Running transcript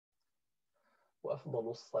وأفضل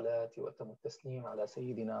الصلاة وأتم التسليم على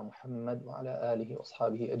سيدنا محمد وعلى آله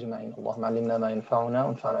وأصحابه أجمعين. اللهم علمنا ما ينفعنا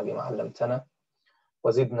وانفعنا بما علمتنا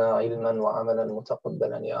وزدنا علما وعملا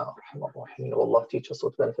متقبلا يا أرحم الراحمين. O Allah, teach us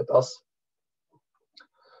what benefit us,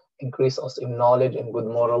 increase us in knowledge, in good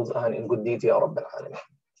morals, and in good deeds, Ya Rabbil Alameen.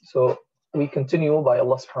 So we continue by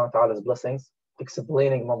Allah subhanahu wa ta'ala's blessings,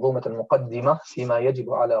 explaining منظومة المقدمة فيما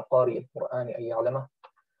يجب على قارئ القرآن أن يعلمه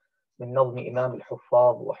من نظم إمام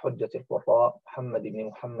الحفاظ وحجة القراء محمد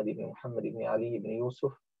بن علي بن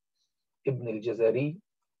يوسف ابن الجزري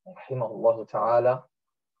رحمه الله تعالى,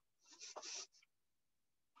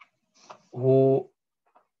 who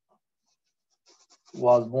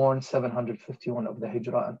was born 751 of the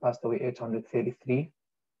Hijrah and passed away 833.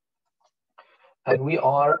 And we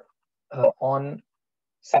are on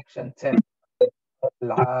section 10,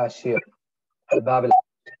 Al-Ashir, Al-Bab al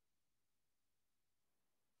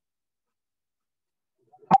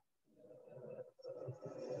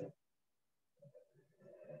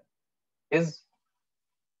is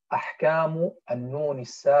أحكام النون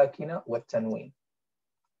الساكنة والتنوين.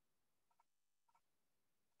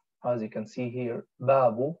 As you can see here,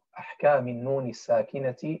 باب أحكام النون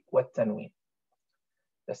الساكنة والتنوين.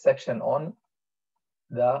 The section on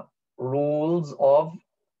the rules of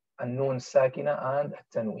النون الساكنة and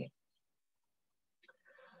التنوين.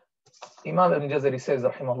 Imam Ibn Jazari says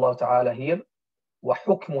رحمه الله تعالى here,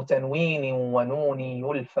 وحكم تنوين ونون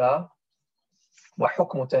يلفى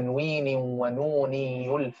وحكم تنوين ونون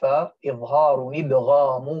يلفى إظهار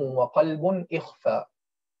ندغام وقلب إخفى.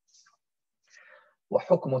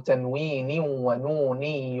 وحكم تنوين ونون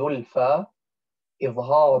يلفى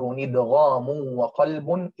إظهار ندغام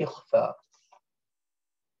وقلب إخفى.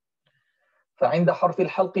 فعند حرف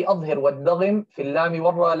الحلق أظهر والدغم في اللام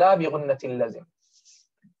والراء لا بغنة لزم.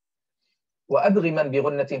 وأدغما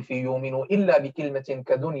بغنة في يومن إلا بكلمة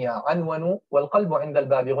كدنيا عنون. والقلب عند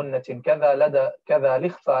الباء بغنة كذا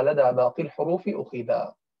الإخفى لدى باقي الحروف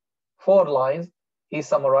أخذا. 4 lines he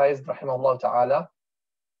summarized رحمه الله تعالى,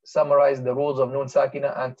 summarized the rules of nun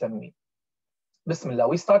sakina and tanween. Bismillah.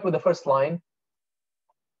 We start with the first line.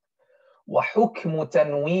 وحكم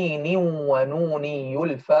تنوين ونون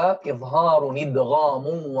يلفى إظهار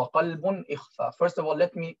ندغام وقلب إخفى. First of all,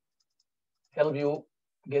 let me help you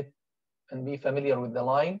get and be familiar with the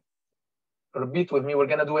line. Repeat with me. We're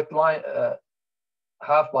going to do it line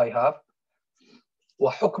half by half.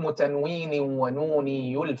 وحكم تنوين ونون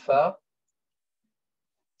يلفى.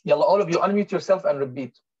 يلا, all of you unmute yourself and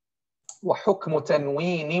repeat. وحكم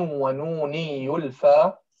تنوين ونون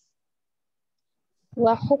يلفى.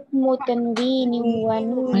 وحكم تنوين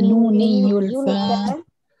ونون يلفى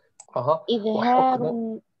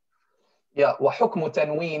إظهار. وحكم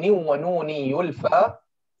تنوين ونون يلفى.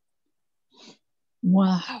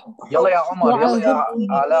 يلا يا عمر, يلا يا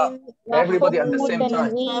علاء, everybody at the same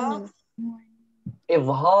time.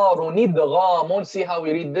 إظهار ندغام. See how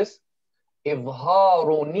we read this?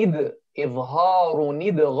 إظهار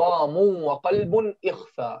ندغام وقلب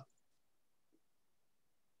إخفى.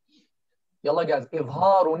 يلا guys.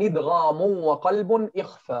 إظهار ندغام وقلب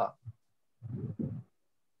إخفى.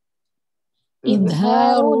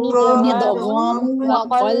 إظهار ندغام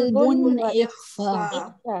وقلب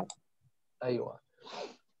إخفى. أيوة.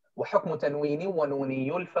 وحكم تنوين ونون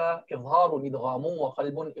يلفى إظهار ندغام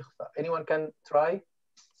وقلب إخفى. Anyone can try?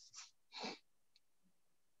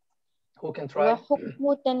 Who can try?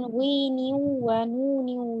 وحكم تنوين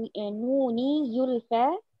ونون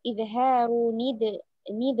يلفى إظهار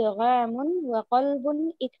ندغام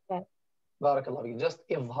وقلب إخفى. بارك الله فيك. Just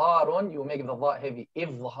إظهار, you make the ضاء heavy.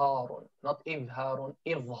 إظهار, not إظهار.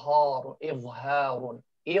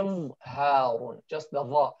 إظهار. Just the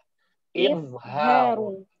ضاء.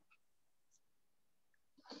 إظهار.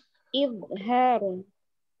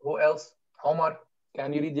 Who else? Omar,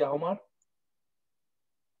 can you read ya Omar?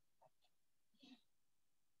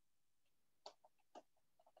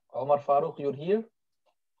 Omar Farouk, you're here?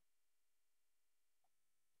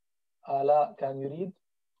 Ala, can you read?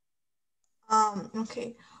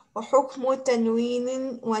 Okay. وحكم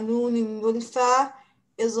تنوين ونون يلفى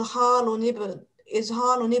إظهار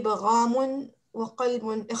نبغام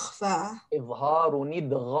وقلب إخفى. إظهار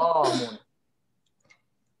ندغام.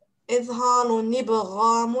 إظهار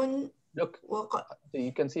نبغام. Look, so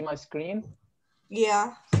you can see my screen?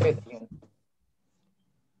 Yeah. Say it again.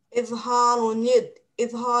 إظهار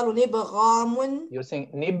نبغام. You're saying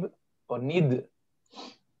nib or nid?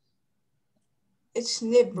 It's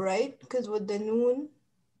nib, right? Because with the noon,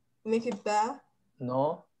 make it ba.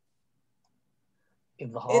 No.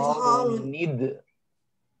 إظهار ند.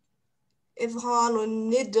 إظهار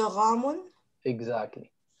ندغام.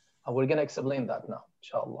 Exactly. And we're going to explain that now,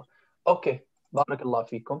 inshallah. Okay. Barakallah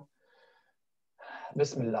fikum.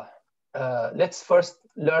 Bismillah. Let's first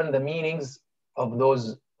learn the meanings of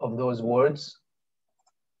those words.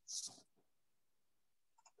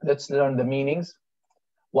 Let's learn the meanings.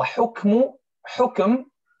 وحكم, حكم,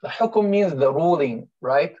 the حكم means the ruling,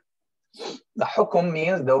 right? The حكم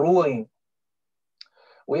means the ruling.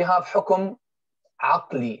 We have حكم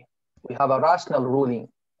عقلي, we have a rational ruling.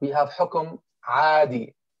 We have حكم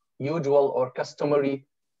عادي, usual or customary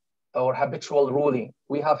or habitual ruling.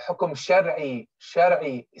 We have حكم شرعي,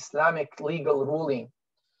 Islamic legal ruling.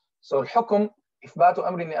 So الحكم إثبات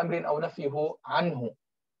أمر لأمر أو نفيه عنه.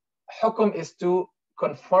 حكم is to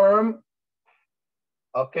confirm,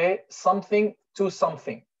 okay, something to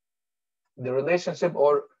something. The relationship,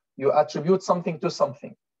 or you attribute something to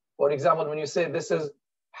something. For example, when you say this is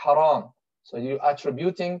haram, so you're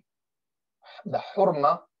attributing the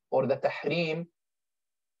hurma or the tahrim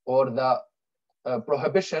or the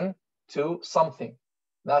prohibition to something.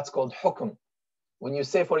 That's called hukm. When you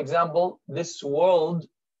say, for example, this world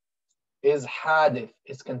is hadith,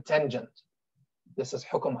 is contingent. This is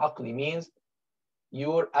hukm aqli, means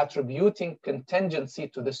you're attributing contingency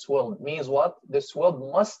to this world. Means what? This world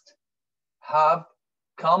must have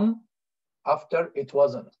come after it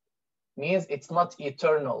wasn't. Means it's not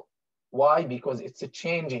eternal. Why? Because it's a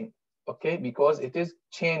changing. Okay, because it is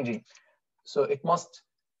changing. So it must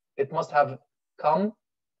have come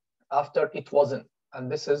after it wasn't.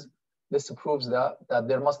 And this proves that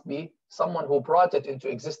there must be someone who brought it into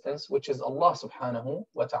existence, which is Allah subhanahu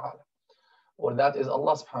wa ta'ala. Or that is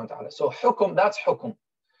Allah subhanahu wa ta'ala. So hukum, that's hukum.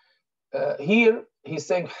 Here he's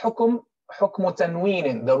saying hukum, hukmu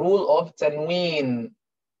tanween, the rule of tanween.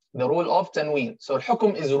 The rule of tanween. So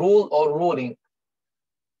hukum is rule or ruling.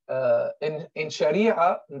 In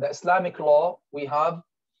Sharia, in the Islamic law, we have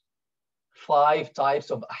 5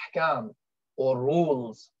 types of ahkam or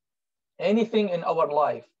rules. Anything in our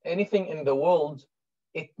life, anything in the world,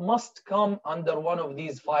 it must come under one of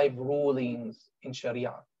these 5 rulings in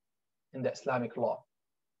Sharia, in the Islamic law.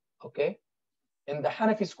 Okay? In the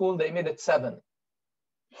Hanafi school, they made it 7.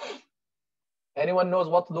 Anyone knows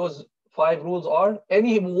what those 5 rules are?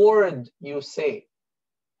 Any word you say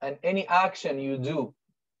and any action you do,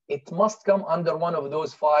 it must come under one of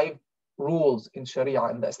those 5 rules in Sharia,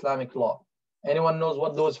 in the Islamic law. Anyone knows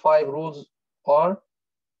what those 5 rules are?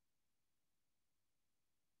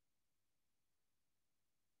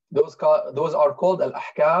 Those are called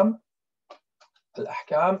al-ahkam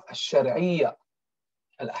al-shar'iyya,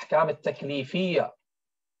 al-ahkam al-taklifiyya.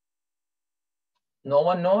 No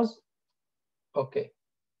one knows? Okay.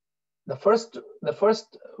 The first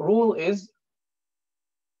rule is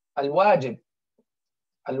al-wajib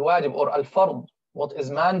or al-fard, what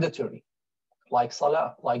is mandatory, like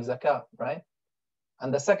salah, like zakah, right?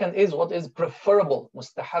 And the second is what is preferable,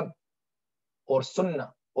 mustahab or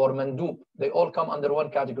sunnah or mandub. They all come under one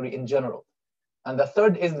category in general. And the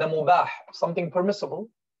third is the mubah, something permissible.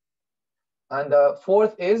 And the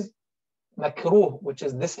fourth is makruh, which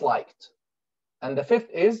is disliked. And the fifth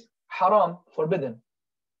is haram, forbidden.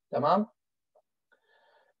 Tamam?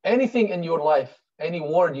 Anything in your life, any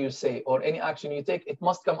word you say or any action you take, it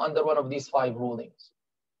must come under one of these 5 rulings.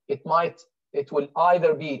 It will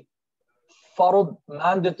either be fard,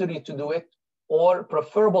 mandatory to do it, or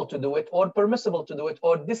preferable to do it, or permissible to do it,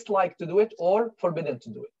 or disliked to do it, or forbidden to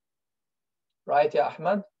do it. Right, Ya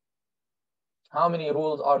Ahmad? How many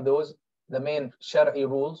rules are those? The main Shar'i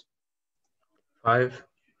rules? 5.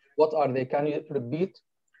 What are they? Can you repeat?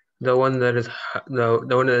 The one that is the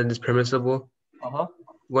one that is permissible.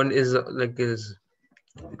 One is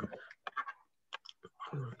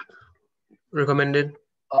recommended.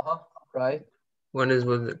 Right. One is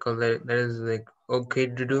what that is like okay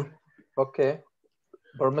to do. Okay.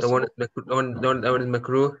 Permissible. The one is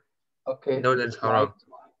makruh. Okay. The one that is haram. Right.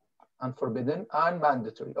 And forbidden and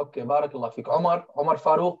mandatory. Okay. Barakallah fiqh. Omar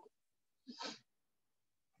Farouk.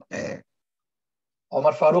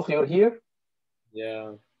 Omar Farouk, you're here?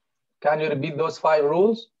 Yeah. Can you repeat those 5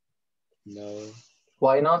 rules? No.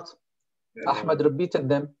 Why not? Ahmed repeated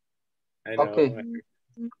them. I know. Okay.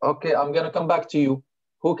 Okay, I'm going to come back to you.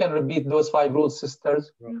 Who can repeat those 5 rules,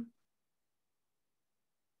 sisters?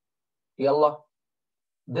 Yalla.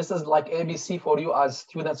 This is like ABC for you as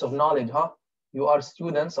students of knowledge, huh? You are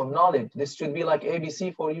students of knowledge. This should be like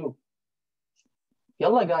ABC for you.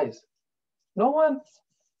 Yalla, guys. No one?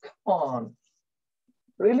 Come on.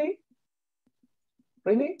 Really?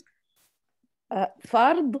 Really?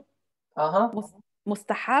 فرض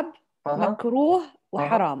مستحب مكروه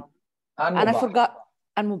وحرام. أنا forgot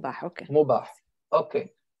المباح. Okay. مباح.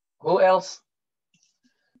 Okay. Who else?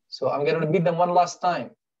 So I'm going to repeat them one last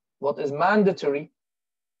time. What is mandatory?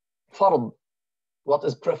 Fard. What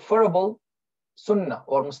is preferable, sunnah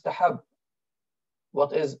or mustahab.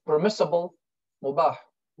 What is permissible, mubah.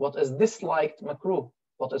 What is disliked, makruh.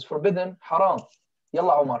 What is forbidden, haram.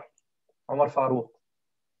 Yalla Umar. Umar Farouk.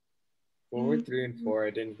 What were 3 and 4? I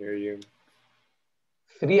didn't hear you.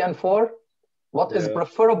 3 and 4. What is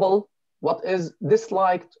preferable, what is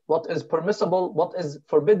disliked, what is permissible, what is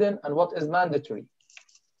forbidden, and what is mandatory.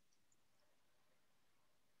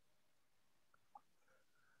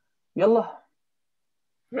 Yalla.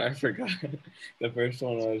 I forgot. The first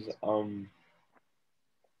one was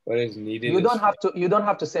what is needed. You don't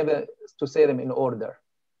have to say them in order.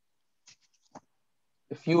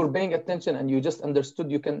 If you're paying attention and you just understood,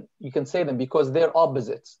 you can say them because they're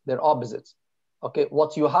opposites. They're opposites. Okay,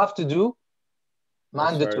 what you have to do,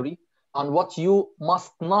 mandatory, and what you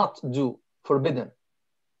must not do, forbidden.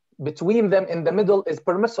 Between them in the middle is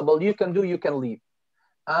permissible. You can do, you can leave.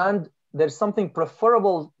 And there's something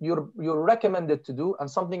preferable you're recommended to do and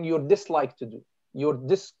something you're disliked to do. You're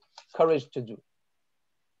discouraged to do.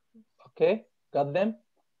 Okay, got them?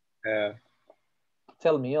 Yeah.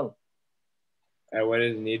 Tell me, Yal. What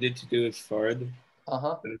is needed to do is fard.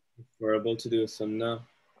 Uh-huh. What is preferable to do is sunnah.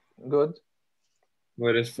 Good.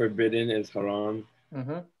 What is forbidden is haram.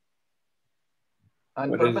 Mm-hmm.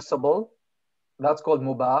 And permissible, that's called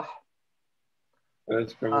mubah.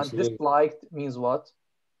 That's permissible. And disliked means what?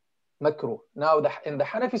 Makruh. Now, in the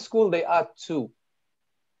Hanafi school, they add 2.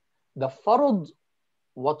 The fard,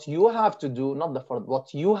 what you have to do, not the fard,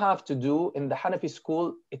 what you have to do in the Hanafi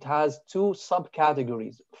school, it has 2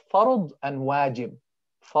 subcategories, fard and wajib.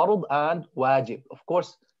 Fard and wajib. Of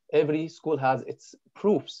course, every school has its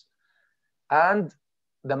proofs. And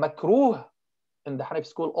the makruh in the Hanafi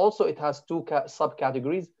school also, it has 2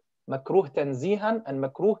 subcategories, makruh tanzihan and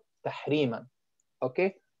makruh tahriman.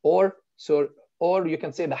 Okay? Or you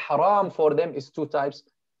can say the haram for them is 2 types.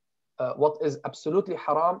 What is absolutely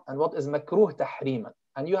haram and what is makruh tahriman.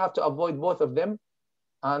 And you have to avoid both of them.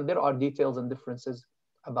 And there are details and differences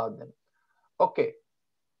about them. Okay.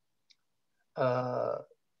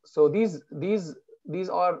 So these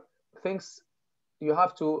are things you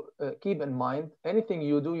have to keep in mind. Anything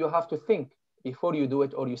you do, you have to think before you do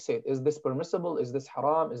it or you say it. Is this permissible? Is this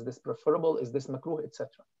haram? Is this preferable? Is this makruh, etc.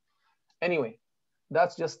 Anyway,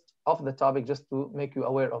 that's just off the topic, just to make you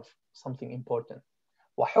aware of something important.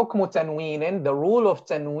 وحكم تنوين, the rule of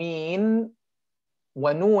tanween,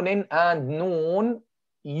 ونون and noon,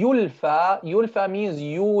 يلفى. يلفى means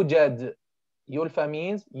يوجد. يلفى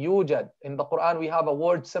means يوجد. In the Quran, we have a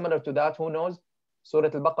word similar to that. Who knows?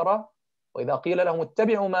 Surah Al-Baqarah. وإذا قيل لهم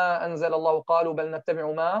اتبعوا ما أنزل الله قالوا بل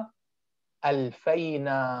نتبع ما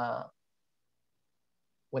ألفينا.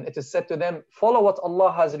 When it is said to them, follow what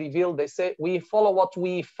Allah has revealed, they say, we follow what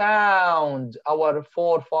we found our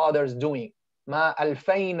forefathers doing. ما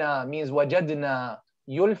ألفينا means وجدنا.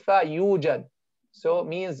 يلفى يوجد. So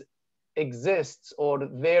means exists or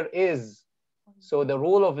there is. So the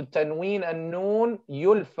rule of tanween and noon,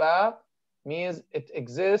 yulfa, means it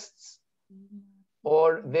exists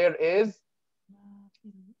or there is.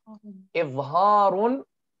 Ithharun.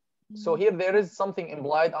 So here there is something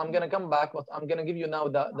implied. I'm going to come back, but I'm going to give you now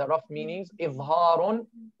the rough meanings. Ithharun,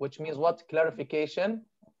 which means what? Clarification.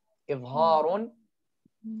 Ithharun.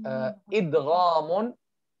 Idghamun,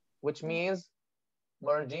 which means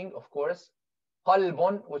merging, of course.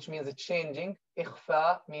 Qalbun, which means changing.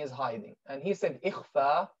 Ikhfa means hiding. And he said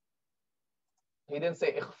ikhfa. He didn't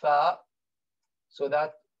say ikhfa, so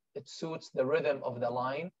that it suits the rhythm of the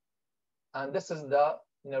line. And this is the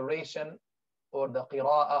narration or the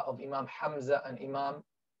qira'ah of Imam Hamza and Imam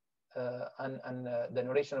the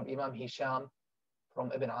narration of Imam Hisham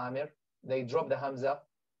from Ibn Amir. They drop the Hamza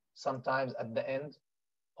sometimes at the end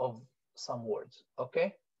of some words.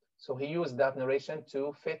 Okay, so he used that narration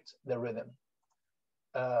to fit the rhythm.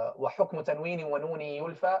 وحكم تنوين ونون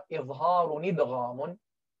يلفى إظهار ندغام.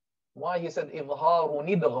 Why he said إظهار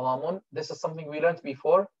ندغام? This is something we learned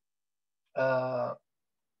before.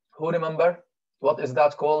 Who remember what is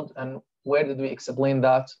that called and where did we explain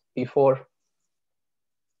that before?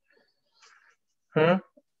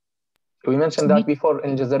 We mentioned that before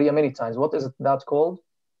in Al-Jazariyya many times. What is that called?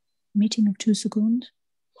 Meeting of 2 seconds.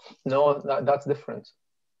 No, that's different.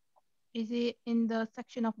 Is it in the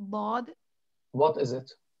section of Bod? What is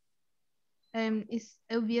it? It's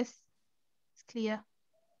obvious. It's clear.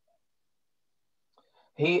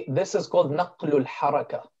 This is called naqlul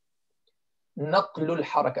haraka. Naqlul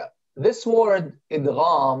haraka. This word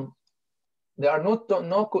idgham, there are no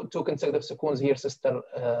 2 consecutive sukoons here, Sister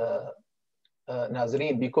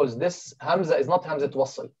Nazreen, because this Hamza is not Hamza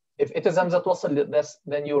Wasl. If it is Hamza Wasl,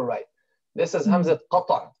 then you're right. This is Hamza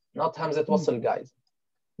Qata', not Hamza Wasl, guys.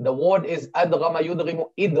 The word is أدغم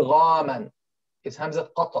يدغم إدغاما. It's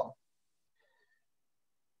همزة قطع.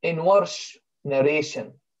 In Warsh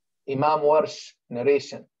narration, Imam Warsh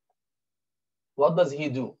narration, what does he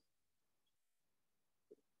do?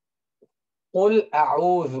 قل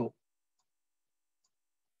أعوذ.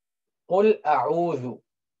 قل أعوذ.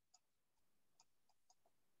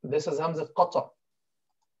 This is همزة قطع.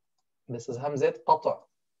 This is همزة قطع.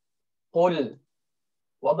 قل.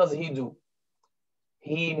 What does he do?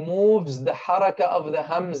 He moves the haraka of the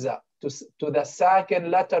hamza to the second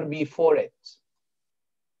letter before it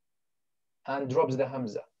and drops the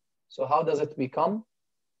hamza. So how does it become?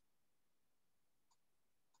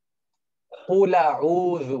 قل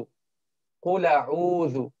أعوذ. قل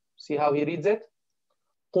أعوذ. See how he reads it?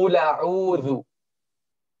 قل أعوذ.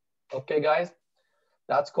 Okay, guys?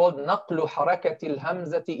 That's called نقل حركة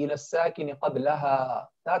الهمزة إلى الساكن قبلها.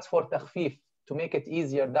 That's for تخفيف. To make it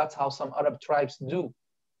easier, that's how some Arab tribes do.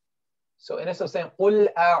 So instead of saying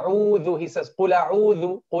قل أعوذ, he says قل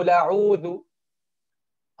أعوذ. قل أعوذ.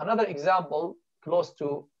 Another example close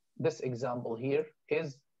to this example here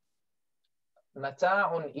is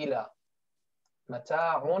متاع إلى.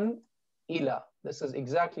 متاع إلى. This is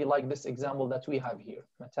exactly like this example that we have here.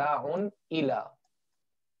 متاع إلى.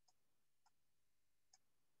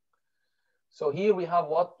 So here we have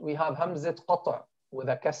what? We have همزة قطع with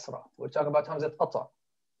a kasra. We're talking about همزة قطع.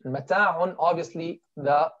 متاع, obviously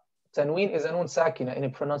the tanween is a nun sakina in a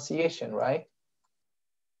pronunciation, right?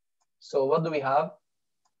 So what do we have?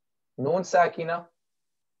 Nun sakina.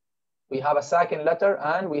 We have a second letter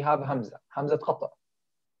and we have hamza. همزة قطع.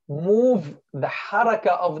 Move the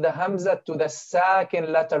haraka of the hamza to the second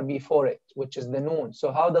letter before it, which is the nun.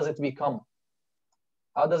 So how does it become?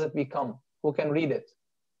 How does it become? Who can read it?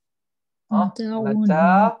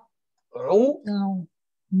 متاع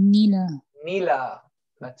نيلا. نيلا.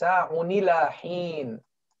 متاع نيلا حين.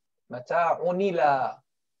 متاع نيلا.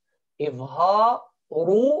 إظهار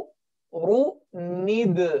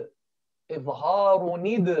ند. إظهار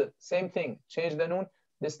ند. Same thing. Change the noon.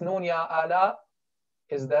 This noon ya ala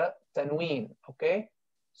is the tanween. Okay.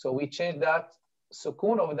 So we change that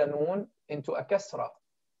sukun of the noon into a kasra.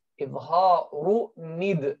 إظهار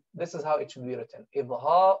ند. This is how it should be written.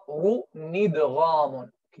 إظهار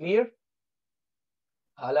ندغام. Clear?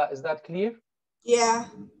 Ala, is that clear? Yeah.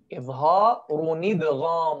 إظهار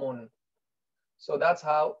ندغام. So that's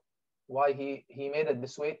how, why he made it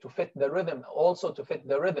this way, to fit the rhythm, also to fit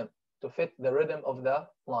the rhythm of the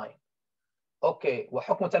line. Okay.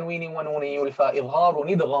 وحكم تنوين ونون يلفى إظهار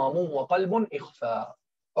ندغام وقلب إخفاء.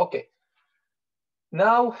 Okay.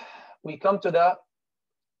 Now we come to the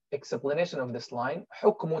explanation of this line.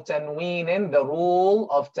 حكم تنوين, the rule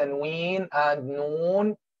of tanween and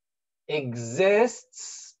noon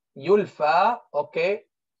exists. يلفى, okay.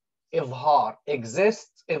 إظهار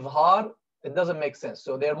exists. إظهار, it doesn't make sense.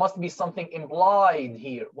 So there must be something implied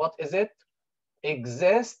here. What is it?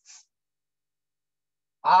 Exists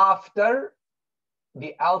after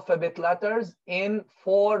the alphabet letters in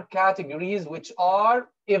 4 categories, which are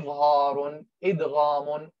إظهار,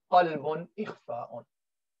 إدغام, قلب, إخفاء.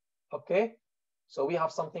 Okay, so we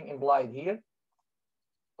have something implied here.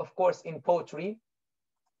 Of course, in poetry,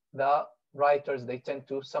 the writers, they tend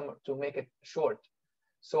to make it short.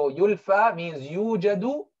 So يلفى means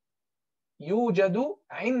يوجد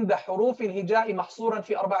عند حروف الهجاء محصورا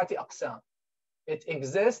في 4 أقسام. It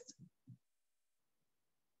exists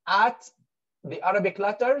at the Arabic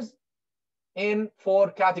letters in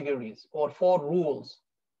 4 categories or 4 rules,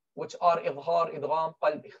 which are إظهار, إدغام,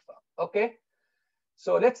 قلب, إخفاء. Okay.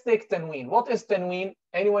 So let's take tanween. What is tanween?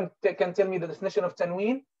 Anyone can tell me the definition of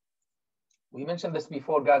tanween? We mentioned this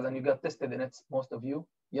before, guys, and you got tested in it, most of you.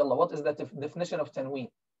 Yalla, what is the definition of tanween?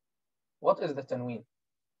 What is the tanween?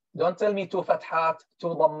 Don't tell me 2 fathat, 2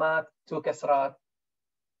 dhammat, 2 kasrat.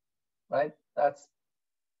 Right? That's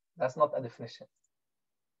not a definition.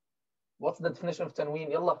 What's the definition of tanween?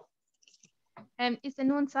 Yalla. It's a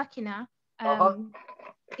nun sakina.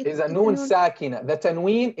 It's a nun sakina. The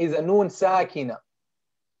tanween is a nun sakina.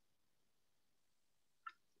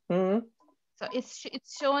 So it's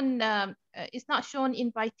shown. It's not shown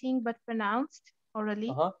in writing, but pronounced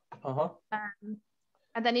orally.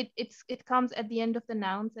 And then it comes at the end of the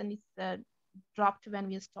nouns, and it's dropped when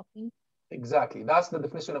we are stopping. Exactly. That's the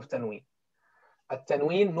definition of tanween.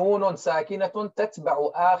 التنوين نون ساكنة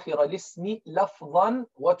تتبع آخر الاسم لفظا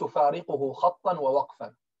وتفارقه خطا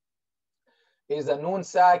ووقفا. Is a nun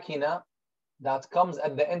sakina that comes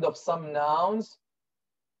at the end of some nouns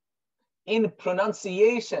in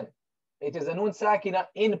pronunciation. It is a nun sakina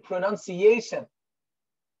in pronunciation,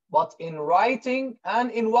 but in writing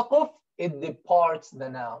and in waqf, it departs the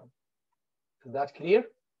noun. Is that clear?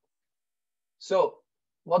 So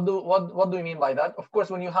what do we mean by that? Of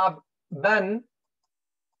course, when you have ban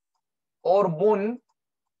or bun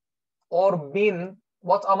or bin,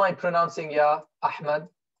 what am I pronouncing, ya Ahmed?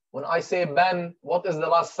 When I say ban, what is the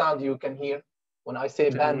last sound you can hear? When I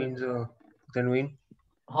say ban. Tanween.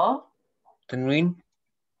 Huh? Tanween.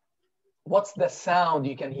 What's the sound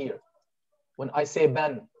you can hear when I say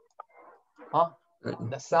ban? Huh?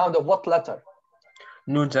 The sound of what letter?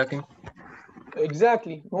 Noon sakin.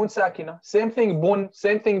 Exactly. Noon sakina. Same thing bun,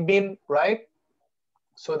 same thing bin, right?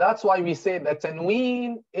 So that's why we say that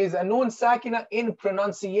tanween is a noon sakina in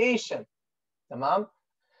pronunciation. Tamam?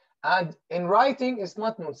 And in writing, it's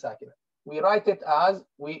not noon sakina. We write it as,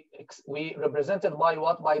 we represent it by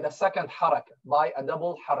what? By the second haraka, by a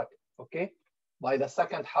double haraka, okay? By the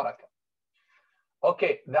second haraka.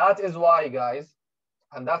 Okay, that is why, guys,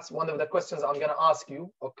 and that's one of the questions I'm gonna ask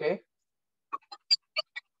you, okay?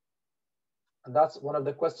 And that's one of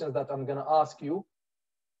the questions that I'm gonna ask you.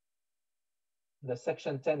 The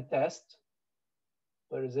section 10 test,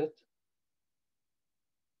 where is it?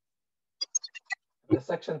 The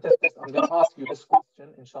section 10 test, I'm gonna ask you this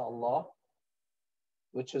question, inshallah,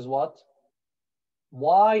 which is what?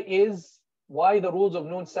 Why the rules of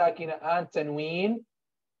Noon Sakina and Tanween,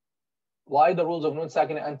 why the rules of Noon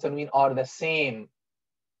Sakina and Tanween are the same?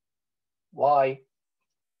 Why?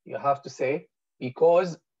 You have to say,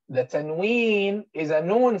 because the Tanween is a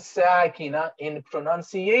Noon Sakina in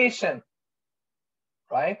pronunciation,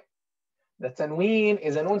 right? The Tanween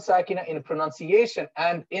is a Noon Sakina in pronunciation,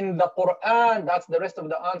 and in the Quran, that's the rest of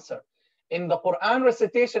the answer. In the Quran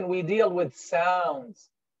recitation, we deal with sounds.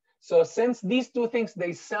 So since these two things,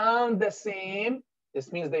 they sound the same,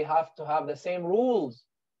 this means they have to have the same rules.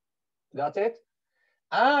 Got it?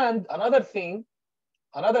 And another thing,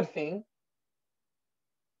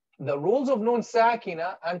 the rules of Noon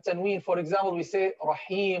Sakina and Tanween, for example, we say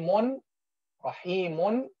Rahimun,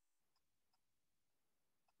 Rahimun,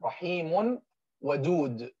 Rahimun,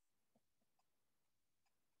 Wadud.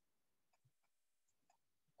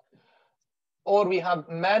 Or we have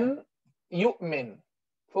Man Yu'min.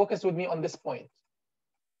 Focus with me on this point.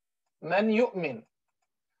 Man Yu'min.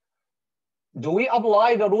 Do we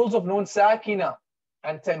apply the rules of Noon Sakina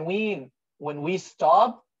and Tanween when we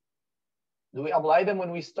stop? Do we apply them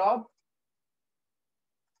when we stop?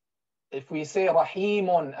 If we say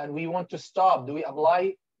Rahimun and we want to stop, do we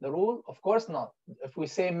apply the rule? Of course not. If we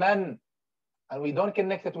say Man and we don't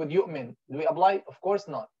connect it with Yu'min, do we apply? Of course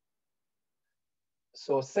not.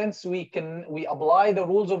 So since we apply the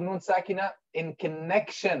rules of Noon Sakina in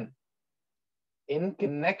connection,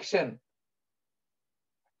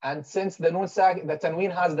 and since the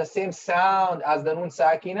Tanween has the same sound as the Noon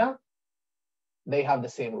Sakina, they have the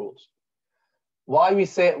same rules. Why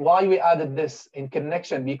we added this in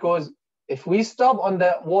connection? Because if we stop on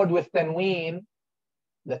the word with Tanween,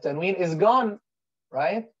 the Tanween is gone,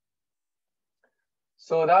 right?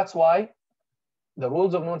 So that's why the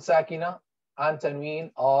rules of Noon Sakina and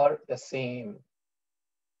Tanween are the same.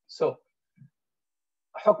 So,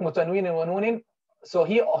 حكم تنوين ونون. So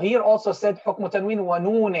here also said حكم تنوين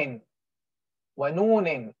ونون.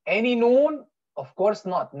 ونون. Any noon? Of course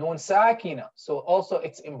not. Noon Sakina. So also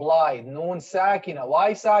it's implied. Noon Sakina.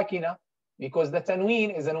 Why Sakina? Because the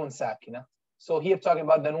Tanween is a Noon Sakina. So here talking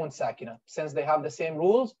about the Noon Sakina. Since they have the same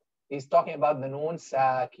rules, he's talking about the Noon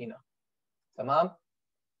Sakina. Tamam?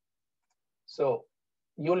 So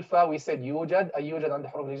Yulfa, we said يوجد. يوجد عند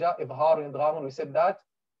حروف الهجاء. إظهار إدغام, we said that.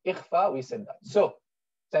 إخفاء, we said that. So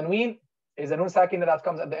Tanween is a Noon Sakina that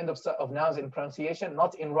comes at the end of nouns in pronunciation,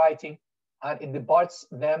 not in writing, and it departs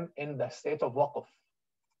them in the state of waqf.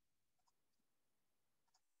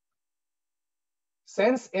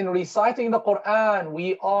 Since in reciting the Quran,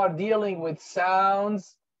 we are dealing with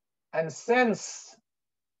sounds, and since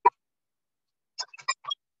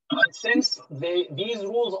these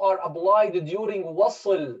rules are applied during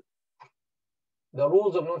wasl, the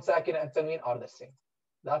rules of Noon Sakina and Tanween are the same.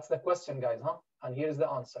 That's the question, guys, huh? And here's the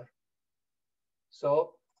answer.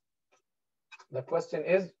 So the question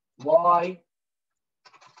is, why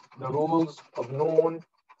the rules of Noon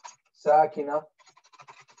Sakina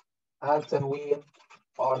and Tanween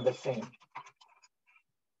are the same?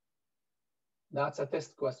 That's a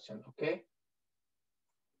test question, okay?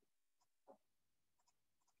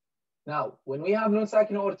 Now, when we have Noon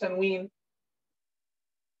Sakina or Tanween,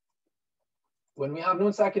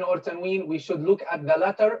 we should look at the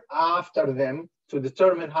letter after them to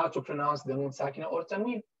determine how to pronounce the Noon Sakina or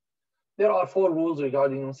Tanween. There are 4 rules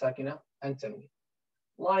regarding Noon Sakina and Tanween.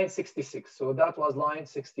 Line 66, so that was line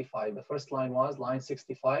 65. The first line was line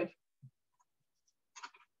 65.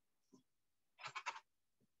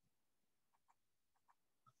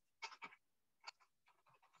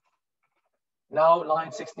 Now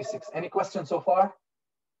line 66. Any questions so far?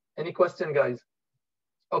 Any question, guys?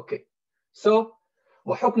 Okay. So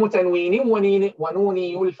وحكم تنوين ونون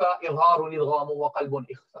يلفى إظهار إدغام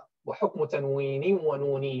وقلب إخفاء. وحكم تنوين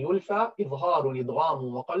ونون يلفى إظهار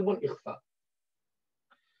إدغام وقلب إخفاء.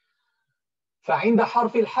 فعند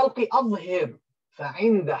حرف الحلق أظهر.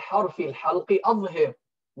 فعند حرف الحلق أظهر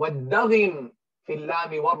والدغم في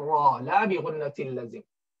اللام والراء لا بغنة اللزم.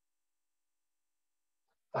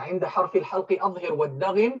 فعند حرف الحلق أظهر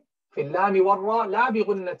والدغم في اللام والراء لا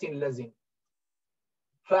بغنة اللزم.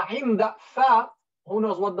 فعند فا, who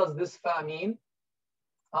knows what does this fa mean?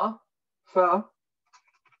 Huh? Fa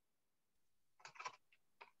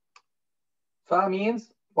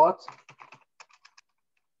means what?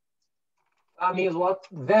 Fa means what?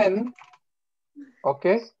 Then.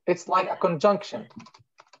 Okay, it's like a conjunction,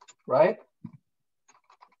 right?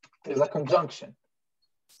 It's a conjunction.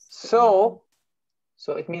 So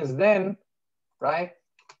it means then, right?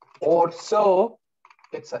 Or so,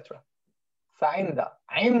 etc. فعند.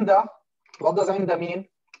 عند, what does عند mean?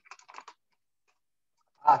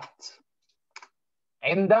 At.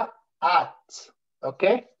 عند, at.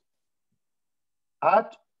 Okay?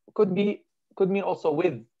 At could mean also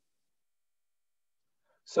with.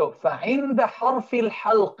 So فعند حرف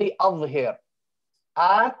الحلق أظهر.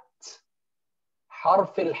 At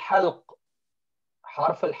حرف الحلق.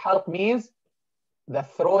 حرف الحلق means the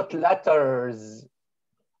throat letters.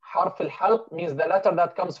 حرف الحلق means the letter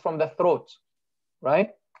that comes from the throat,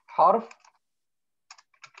 right? حرف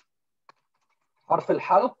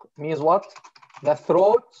الحلق means what? The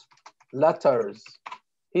throat letters.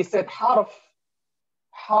 He said حرف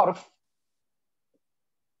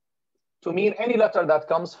to mean any letter that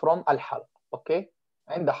comes from الحلق. Okay?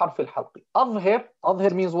 عند حرف الحلق.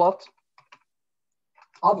 أظهر means what?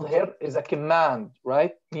 أظهر is a command,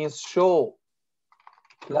 right? Means show,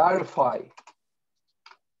 clarify.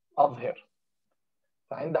 أظهر.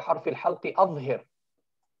 فعند حرف الحلق أظهر.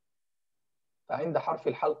 فعند حرف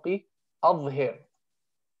الحلق أظهر.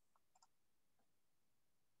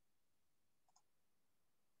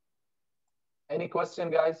 Any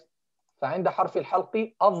question, guys? فعند حرف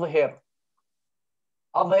الحلق أظهر.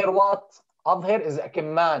 أظهر what? أظهر is a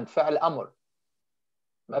command, فعل أمر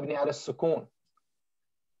مبني على السكون.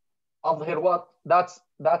 أظهر what?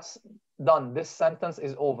 That's done. This sentence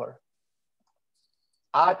is over.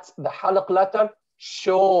 At the حلق letter,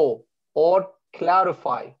 show or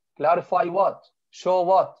clarify. Clarify what? Show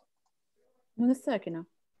what? نون الساكنة.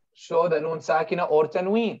 Show the noon sakina or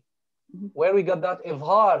tanween. Where we got that?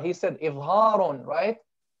 إظهار. He said إظهار, right?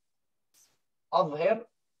 أظهر,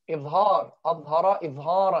 إظهار. أظهر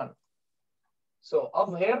إظهارا. So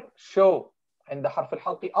أظهر, show. عند حرف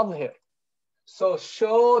الحلق أظهر. So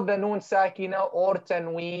show the noon sakina or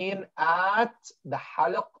tanween at the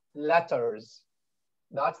halq letters.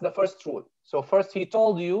 That's the first rule. So first he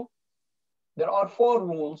told you there are 4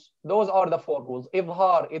 rules. Those are the 4 rules.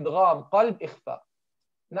 إظهار, إدغام, قلب, إخفاء.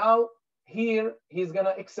 Now here he's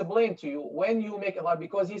gonna explain to you when you make إظهار,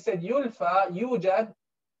 because he said يلفى يوجد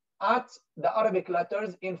at the Arabic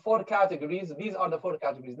letters in 4 categories. These are the 4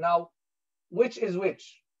 categories. Now, which is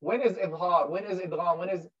which? When is إظهار? When is إدغام? When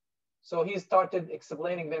is... So he started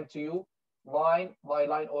explaining them to you line by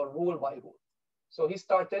line or rule by rule. So he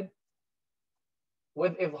started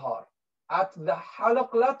with إظهار. At the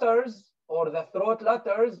halq letters or the throat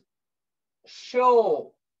letters,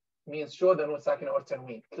 show means show the noon sakina or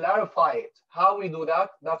tanween. Clarify it. How we do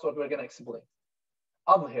that? That's what we're going to explain.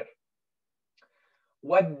 أظهر.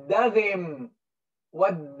 والدغم.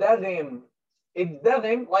 والدغم.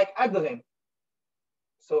 الدغم like أدغم.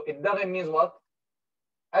 So الدغم means what?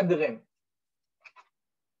 أدغم.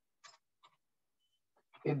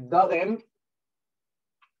 الدغم.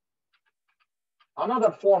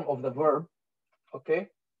 Another form of the verb. Okay.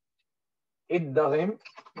 الدغم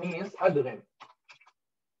means أدغم.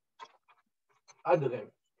 أدغم.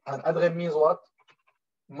 And أدغم means what?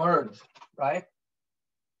 Merge, right?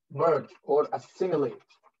 Merge or assimilate,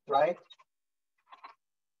 right?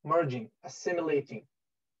 Merging, assimilating.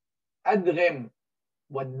 أدغم.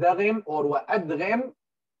 والدغم or وأدغم.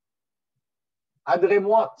 أدغم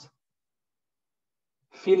what?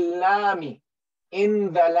 في اللام.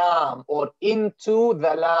 In the lam or into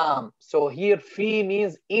the lam. So here fi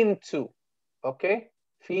means into. Okay?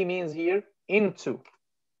 Fi means here into.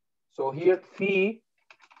 So here fi,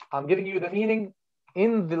 I'm giving you the meaning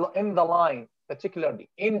in the line, particularly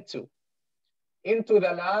into. Into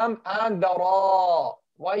the lam and the ra.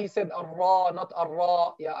 Why he said ar-ra, not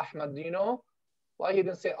ar-ra, ya Ahmad? Do you know? Why he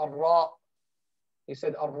didn't say ar-ra? He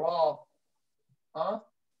said ar-ra. Huh?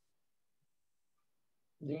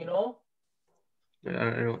 Do you know? I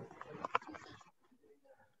don't.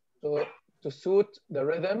 to suit the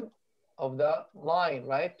rhythm of the line,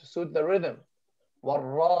 right? To suit the rhythm.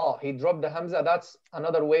 Warra, he dropped the hamza. That's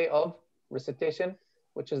another way of recitation,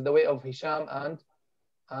 which is the way of Hisham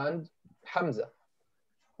and Hamza.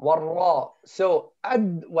 Warra. So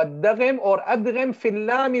waddagim or adghim fil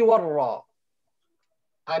lami warra.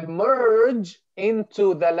 And merge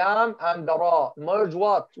into the lam and the ra. Merge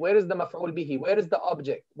what? Where is the maf'ul bihi? Where is the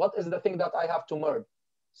object? What is the thing that I have to merge?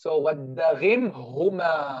 So waddagim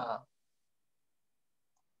huma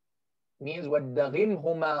means waddagim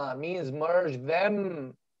huma means merge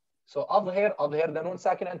them. So adhir the nun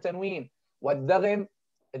sakin and tanween. Waddagim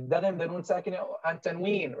the nun sakin and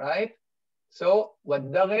tanween, right? So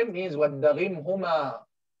waddagim means waddagim huma.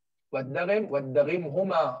 Waddagim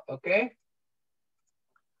huma. Okay.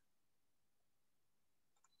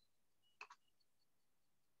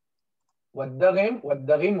 Waddagim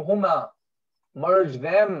huma. Merge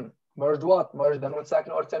them. Merge what? Merge the nun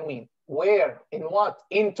sakin or tanween. Where? In what?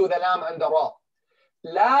 Into the lam and the ra.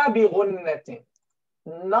 La bi ghunnatin.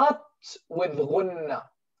 Not with ghunna.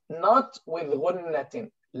 Not with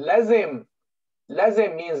ghunnatin. Lazim.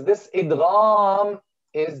 Lazim means this idgham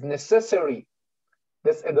is necessary.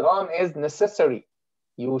 This idgham is necessary.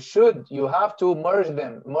 You have to merge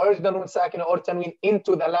them. Merge the nun sakin or tanween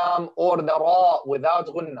into the lam or the ra without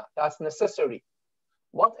ghunna. That's necessary.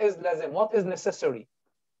 What is lazim? What is necessary?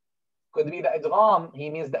 Could be the idgham. He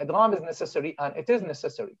means the idgham is necessary and it is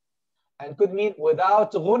necessary. And could mean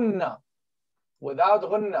without ghunna. Without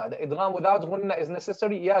ghunna. The idgham without ghunna is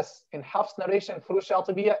necessary. Yes. In Hafs narration through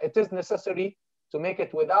Shatibiyya, it is necessary to make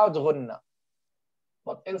it without ghunna.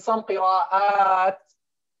 But in some qira'at,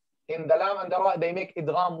 in the lam and the ra, they make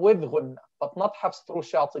idgham with ghunna, but not Hafs through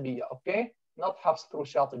Shatibiyya, okay? Not Hafs through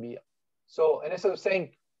Shatibiyya. So instead of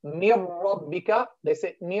saying mir rabbika, they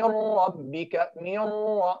say mir rabbika, mir.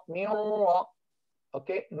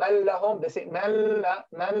 Okay? Mallahum, they say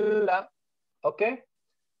malla. Okay?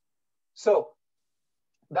 So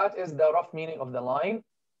that is the rough meaning of the line.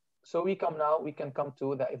 So we can come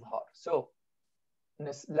to the idhar. So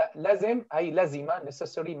lazim, ay lazima,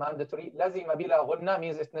 necessary, mandatory. Lazima bila ghunna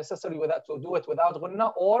means it's necessary to do it without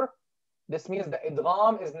ghunna, or this means the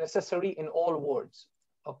idgham is necessary in all words.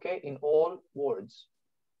 Okay, in all words.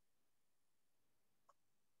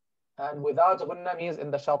 And without ghunna means in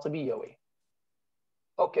the Shatibiyya way.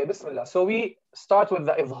 Okay, bismillah. So we start with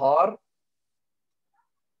the idhar.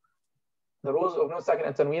 The rules of nun sakin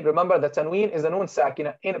and tanween. Remember, the tanween is a nun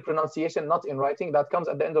sakin in pronunciation, not in writing. That comes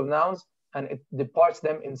at the end of nouns and it departs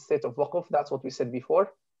them in state of waqf. That's what we said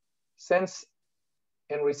before. Since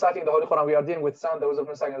in reciting the Holy Quran, we are dealing with sound, the rules of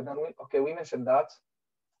nun sakin and tanween. Okay, we mentioned that.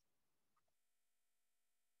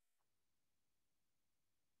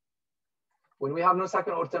 When we have nun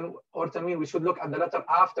sakin or tanween, we should look at the letter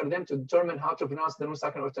after them to determine how to pronounce the nun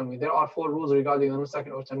sakin or tanween. There are 4 rules regarding the nun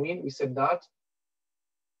sakin or tanween. We said that.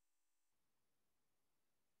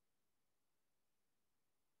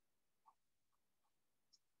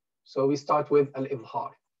 So we start with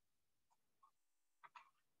al-idhar,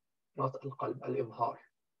 not al-qalb, al-idhar.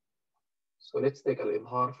 So let's take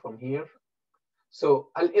al-idhar from here.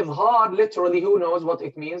 So al-idhar, literally, who knows what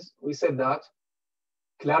it means? We said that.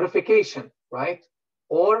 Clarification, right?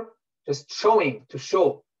 Or just showing, to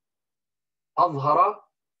show. Adhara,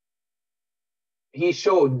 he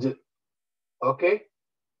showed. Okay?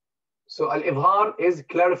 So al-idhar is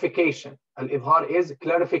clarification. Al-idhar is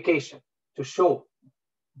clarification, to show.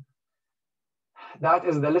 That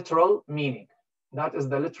is the literal meaning. That is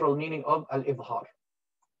the literal meaning of al-idhar.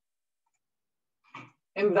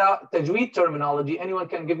 In the tajweed terminology, anyone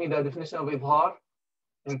can give me the definition of idhar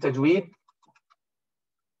in tajweed?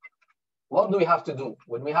 What do we have to do?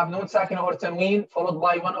 When we have nun sakin or tanween followed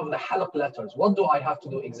by one of the halq letters, what do I have to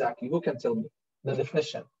do exactly? Who can tell me the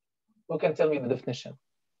definition? Who can tell me the definition?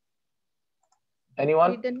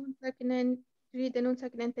 Anyone? Read the nun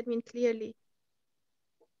sakin and tanween clearly.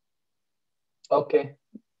 Okay,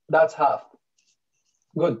 that's half.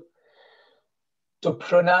 Good. To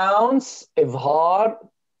pronounce idhar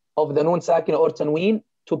of the nun sakina or tanween,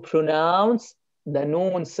 to pronounce the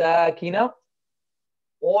nun sakina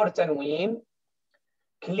or tanween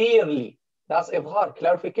clearly. That's idhar,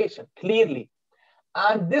 clarification, clearly.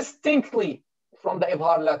 And distinctly from the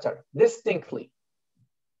idhar letter, distinctly.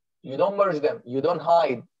 You don't merge them, you don't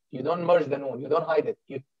hide, you don't merge the nun, you don't hide it.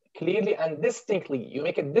 You clearly and distinctly, you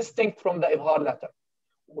make it distinct from the idhar letter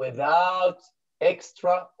without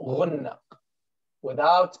extra ghunna,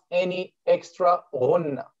 without any extra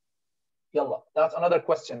ghunna. Yalla, that's another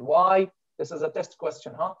question. Why? This is a test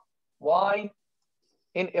question, huh? Why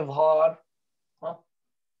in idhar, huh?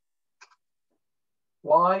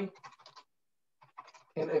 Why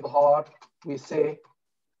in Ithhar we say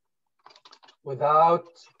without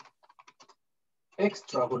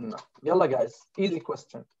extra gunna? Yalla guys, easy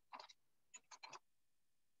question.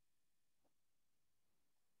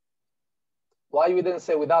 Why we didn't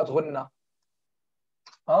say without gunna?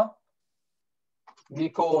 Huh?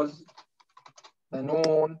 Because the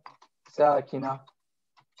noon Sakinah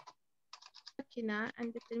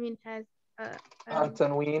and the tanween has and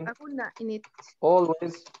tanween a gunna in it.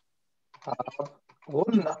 always have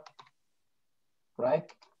gunna,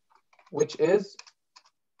 right? Which is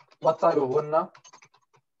what type of gunna?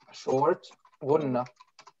 A short gunna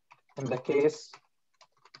in the case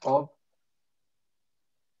of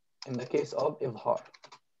Ithhar,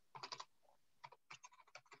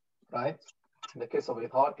 right? In the case of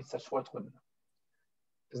Ithhar, it's a short gunna.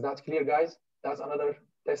 Is that clear, guys? That's another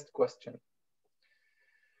test question.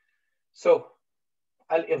 So,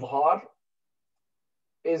 al-Ithhar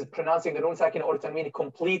is pronouncing the noon sakin or tanween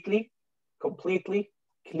completely,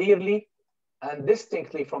 clearly, and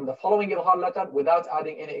distinctly from the following Ithhar letter without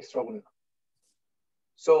adding any extra gunna.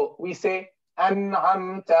 So we say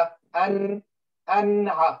an'amta,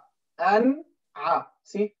 an'a.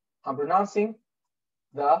 See, I'm pronouncing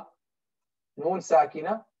the noon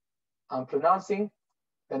sakina. I'm pronouncing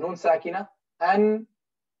the noon sakina, and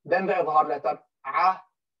then the Ithhar letter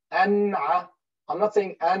an'a. I'm not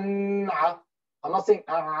saying an'a. I'm not saying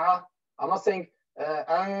an'a. I'm not saying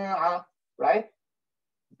an'a. Right?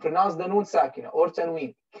 Pronounce the noon sakina or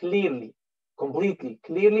tanween clearly, completely,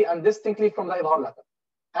 clearly, and distinctly from the Ithhar letter.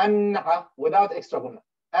 An'a without extra gunna.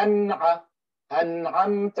 An'a,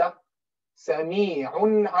 an'amta,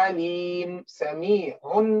 sami'un alim,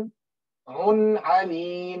 sami'un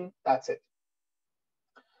alim. That's it.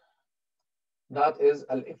 That is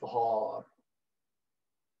al-Ithhar.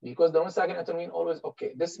 Because the noon sakin and tanween always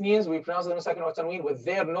okay. This means we pronounce the noon sakin or tanween with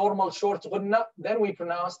their normal short gunna, then we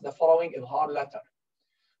pronounce the following Ithhar letter.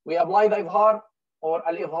 We apply the Ithhar or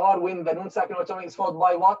al-Ithhar when the noon sakin or tanween is followed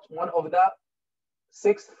by what? One of the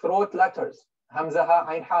 6 throat letters. Hamza, ha,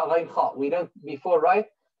 ain, ha, ghain, kha. We learned before, right?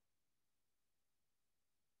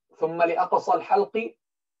 ثم لأقصى الحلق.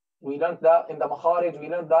 We learned that in the makharij, we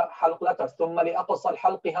learned the halq letters. ثم لأقصى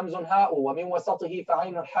الحلق همز هاء ومن وسطه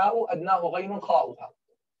فعين حاء أدناه غين خاؤها.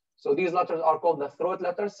 So these letters are called the throat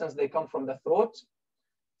letters since they come from the throat.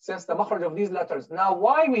 Since the makhraj of these letters. Now,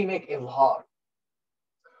 why we make Ithhar?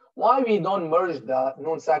 Why we don't merge the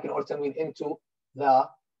noon sakin or tanween into the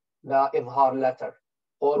Ithhar letter?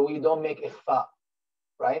 Or we don't make ikhfa,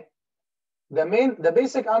 right? The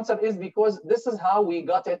basic answer is because this is how we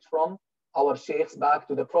got it from our sheikhs back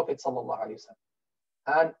to the Prophet sallallahu alaihi wasallam.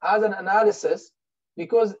 And as an analysis,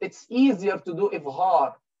 because it's easier to do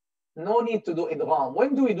Ithhar, no need to do idgham.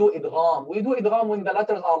 When do we do idgham? We do idgham when the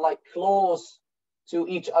letters are like close to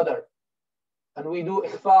each other. And we do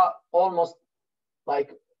ikhfa almost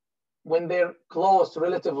like when they're close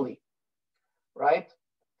relatively, right?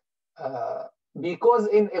 Because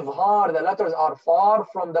in Ithhar, the letters are far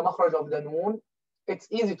from the makhraj of the noon, it's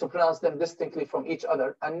easy to pronounce them distinctly from each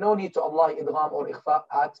other and no need to apply idgham or ikhfa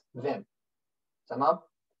at them. Tamam?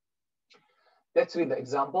 Let's read the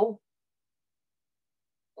example.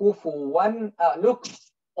 Kufuwan. Look,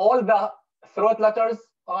 all the throat letters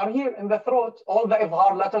are here in the throat. All the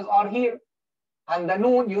Ithhar letters are here. And the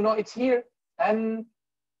noon, you know it's here. And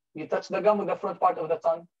you touch the gum with the front part of the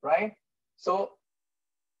tongue, right? So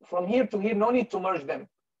from here to here, no need to merge them,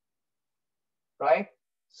 right?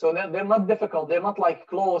 So they're not difficult. They're not like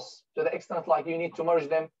close to the extent like you need to merge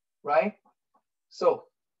them, right? So,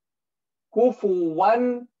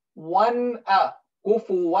 kufuwan a,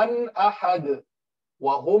 kufuwan ahad,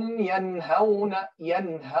 wahum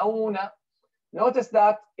yanhauna. Notice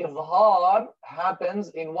that Ithhar happens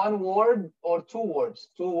in one word or two words.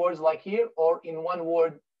 Two words like here or in one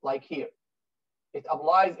word like here. It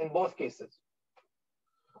applies in both cases.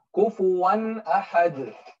 كفوا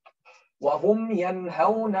أحد وهم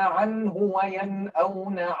ينهون عنه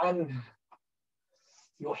وينأون عنه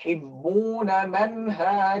يحبون من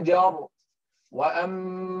هاجر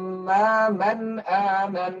وأما من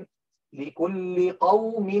آمن لكل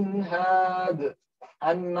قوم هاد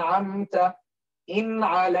أنعمت إن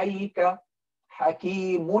عليك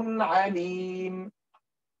حكيم عليم